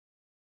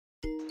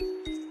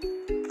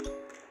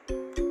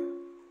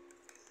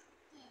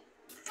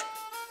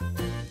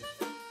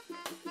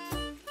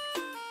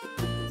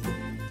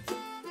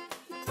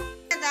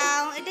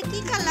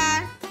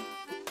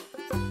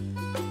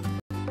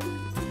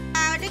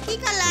কি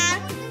colour?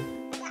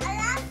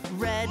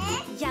 Red,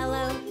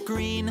 yellow,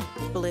 green,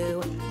 blue.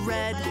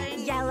 Red,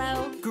 yellow,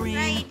 green,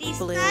 Right, is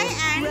blue. sky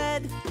and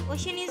Red,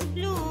 ocean is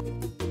blue.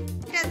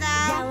 এটা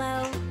দাও।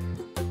 yellow,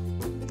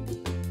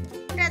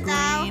 এটা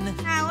দাও। green.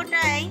 হ্যাঁ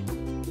ওটাই।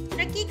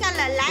 এটা কি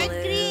colour? Light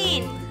Blue.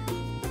 Green.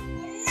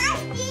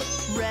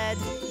 red,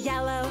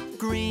 yellow,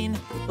 green,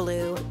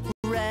 blue.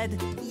 Red,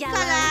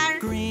 yellow, Color.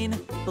 green,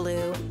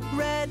 blue.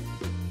 Red,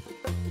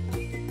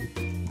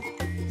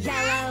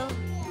 yellow,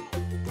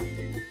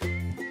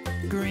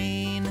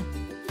 green,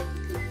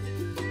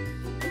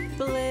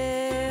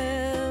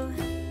 blue.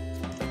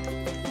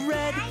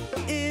 Red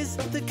is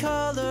the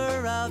color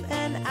of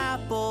an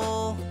apple.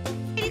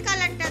 এই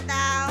কালারটা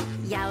দাও।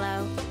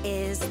 Yellow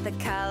is the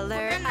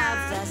color of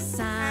the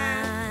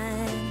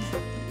sun.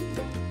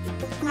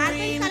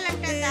 Green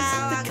is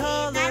the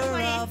color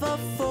of a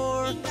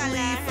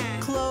four-leaf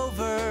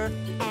clover.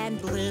 And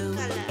blue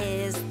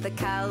is the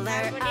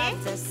color of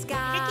the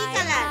sky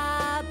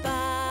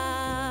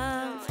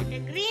above. এটা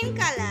green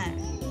colour.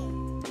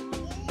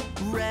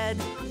 Red,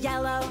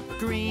 yellow,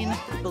 green,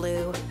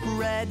 blue.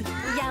 Red,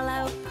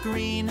 yellow,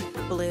 green,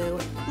 blue.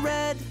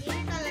 Red, এই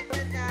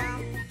কালারটা দাও।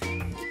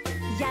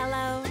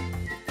 yellow,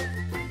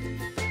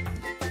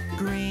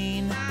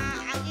 green,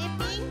 আগে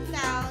pink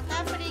দাও,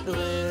 তারপরে green,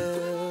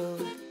 blue.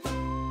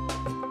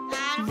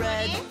 তারপরে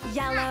Red,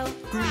 yellow,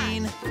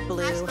 green,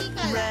 blue.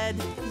 Red,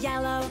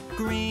 yellow,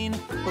 green,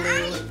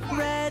 blue.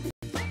 Red,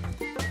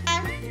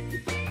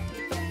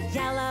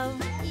 yellow,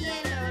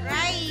 yellow,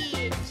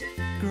 right.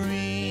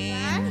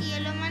 green,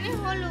 yellow মানে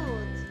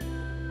হলুদ।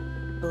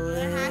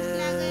 এবার হাত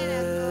লাগিয়ে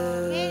রাখো।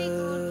 ভেরি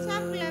গুড,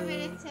 সবগুলো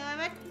বেড়েছে।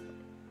 এবার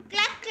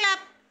ক্লাপ ক্লাপ।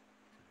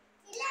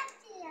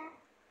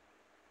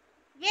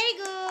 Very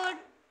good.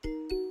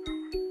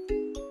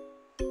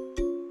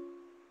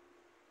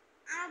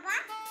 আবার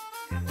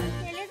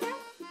ফেলে দাও।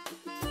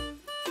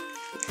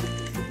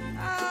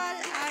 অল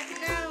আর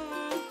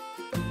down.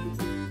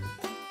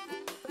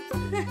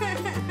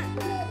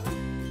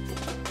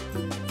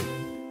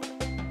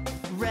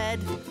 red,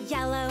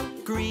 yellow,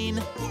 green,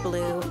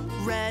 blue.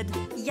 Red,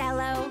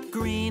 yellow,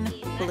 green,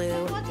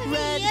 blue. প্রথমে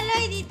Red,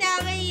 ইয়েলোই দিতে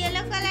হবে।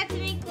 ইয়েলো কালার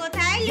তুমি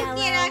কোথায়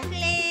লুকিয়ে Yellow.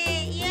 রাখলে?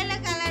 ইয়েলো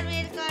কালার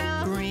বের করো।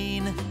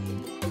 green,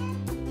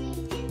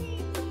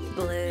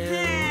 blue.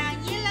 হ্যাঁ,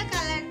 ইয়েলো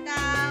কালার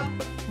দাও।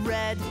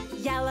 Red,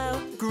 yellow,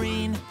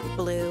 green,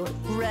 blue.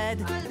 Red,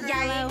 Alright,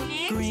 yellow,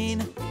 next. green,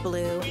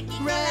 blue. এটা কি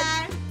Red,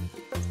 কালার?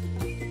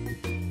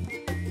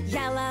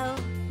 yellow,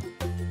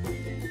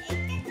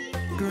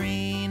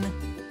 green,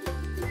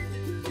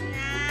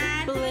 না,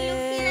 তুমি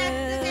লুকিয়ে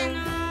রাখছো কেন?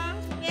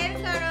 বের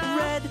করো।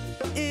 red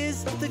is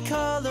the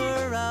color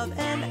of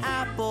an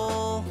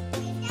apple.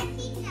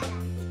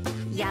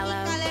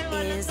 Yellow color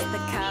বলো is তো?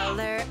 the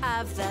color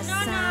of the No,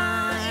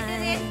 no, এটা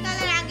red sun.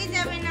 color আগে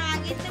যাবে না,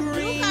 আগে তো blue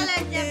Green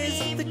color যাবে। is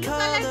the Blue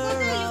color color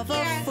কোথায় of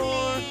লুকিয়ে a রাখলে?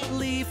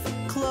 four-leaf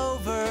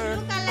clover.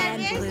 Blue color And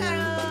বের blue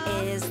করো।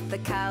 is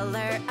the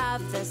color of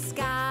the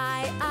sky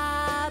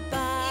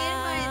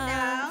এরপরে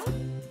দাও। above.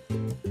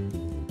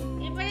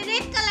 এরপরে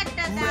red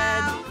colorটা দাও।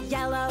 Red,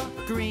 yellow,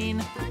 green,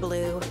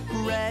 blue.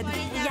 Red,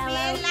 এরপরে যাবে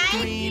yellow, light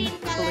green, green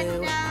blue.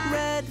 colorটা।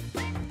 Red,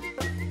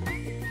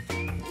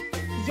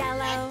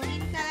 yellow,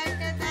 Green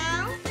colorটা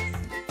দাও।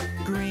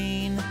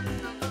 green,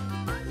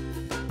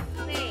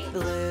 Red.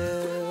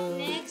 blue.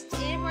 Next,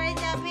 এরপরে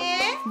যাবে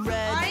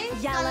Red, orange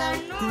yellow,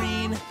 color, no?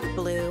 green,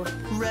 blue.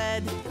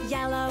 Red,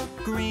 yellow,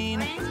 green,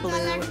 Orange blue.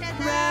 colorটা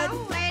দাও। Red,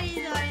 Where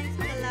is orange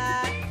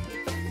color?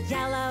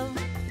 yellow,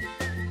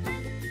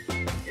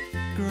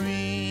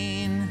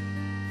 green,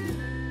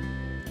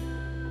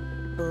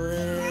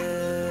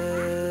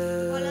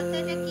 বলো তো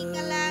এটা কি blue.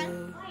 Colour?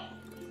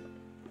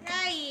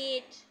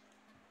 Right.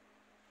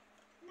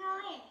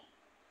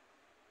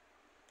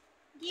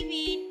 Give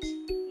it.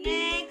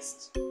 Next.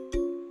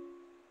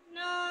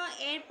 No,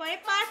 এরপরে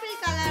purple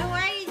color.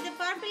 Where is the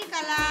purple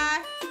color?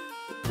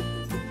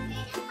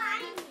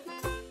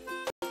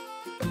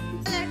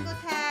 Color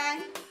কোথায়?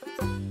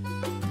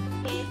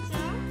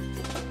 পেয়েছো?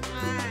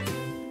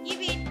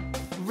 Give it.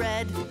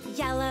 Red,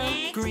 yellow,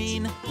 Next,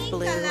 green, pink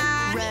blue. color.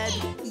 Red,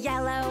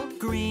 yellow,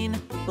 green,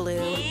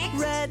 blue. Next.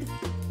 Red,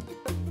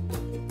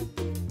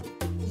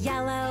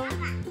 yellow,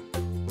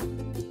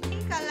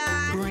 Pink color.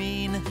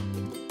 green,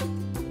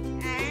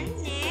 And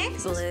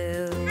next.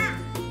 blue.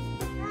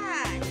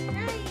 Right.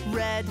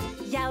 Red,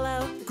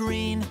 yellow,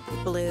 green,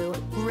 blue.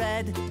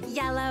 Red,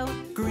 yellow,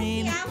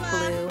 green, Yellow.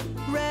 blue.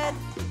 Red,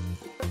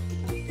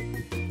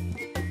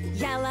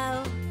 yellow,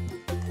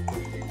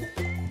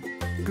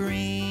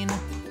 green,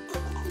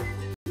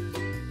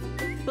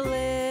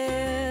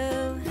 blue.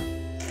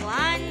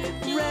 1,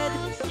 2, Red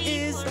 3,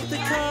 is 4, the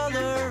 5.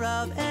 color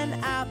of an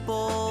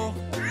apple.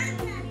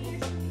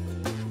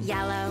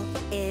 Yellow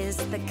is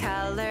the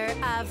color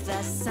of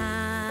the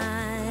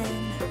sun.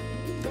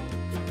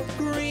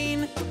 Green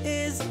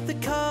is the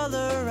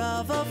color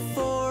of a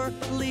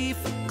four-leaf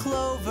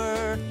clover.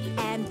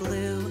 And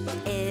blue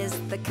is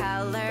the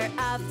color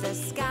of the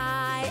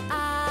sky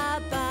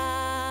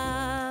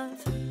above.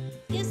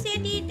 You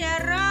said it the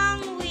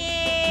wrong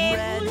way.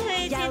 Red, ভুল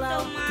হয়েছে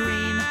yellow,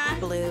 green,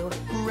 blue,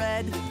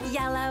 red,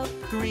 yellow,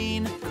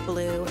 green,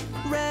 blue,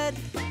 red,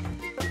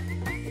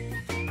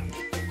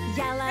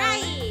 yellow,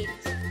 Right.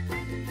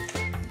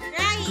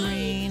 Right.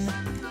 green,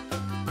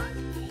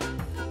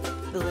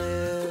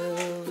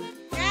 blue,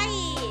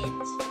 Right.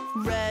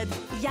 red,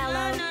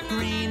 yellow, No, no, no,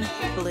 green, no,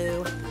 no.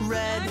 blue,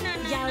 red, No,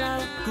 no, no, yellow,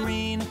 no, no.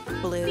 green,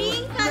 blue,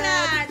 Pink red,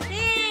 color.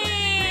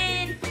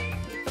 Then.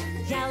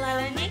 yellow,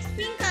 Next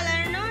pink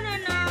color. No, no,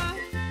 no.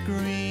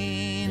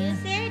 green, You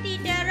said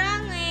it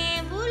wrong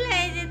way. भूल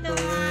है जे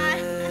तुम्हार.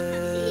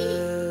 blue.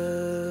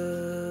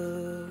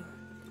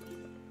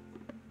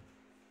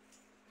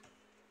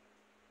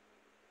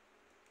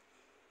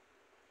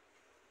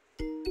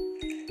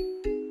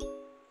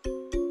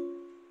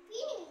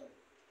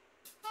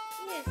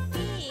 Yes,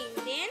 pink.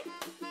 Then.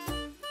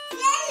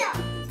 Yellow.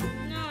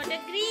 No, the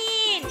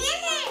green.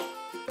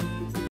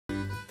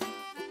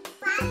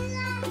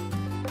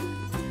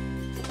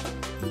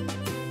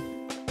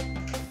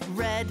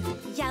 Red,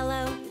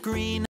 yellow,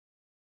 green,